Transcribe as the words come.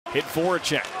Hit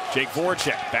Voracek. Jake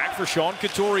Voracek back for Sean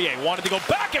Couturier. Wanted to go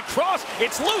back across.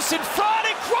 It's loose in front,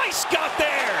 and Greiss got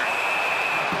there.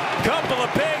 Couple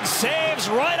of big saves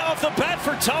right off the bat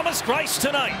for Thomas Greiss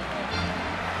tonight.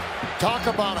 Talk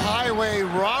about highway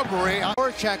robbery.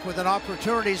 Voracek with an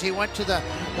opportunity. He went to the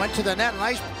net.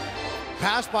 Nice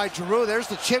pass by Giroux. There's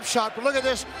the chip shot. But look at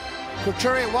this.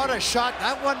 Couturier, what a shot.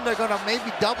 That one they're going to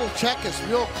maybe double check. Is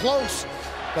real close.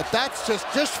 But that's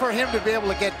just for him to be able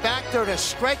to get back there, to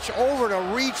stretch over, to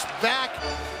reach back.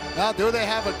 Now, do they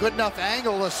have a good enough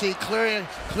angle to see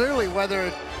clearly whether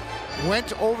it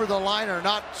went over the line or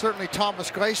not? Certainly Thomas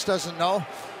Greiss doesn't know.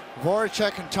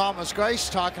 Voracek and Thomas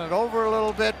Greiss talking it over a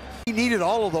little bit. He needed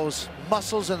all of those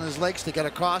muscles in his legs to get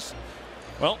across.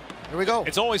 Well, here we go.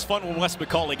 It's always fun when Wes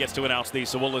McCauley gets to announce these,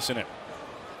 so we'll listen in.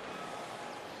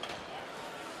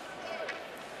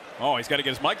 Oh, he's got to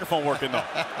get his microphone working, though.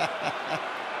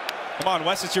 Come on,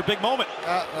 Wes, it's your big moment.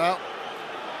 Well,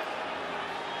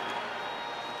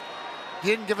 he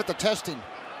didn't give it the testing.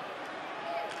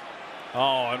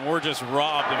 Oh, and we're just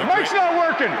robbed of a Mike's not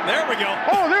working. There we go.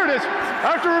 Oh, there it is.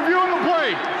 After reviewing the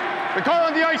play, the call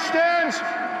on the ice stands.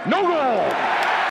 No goal.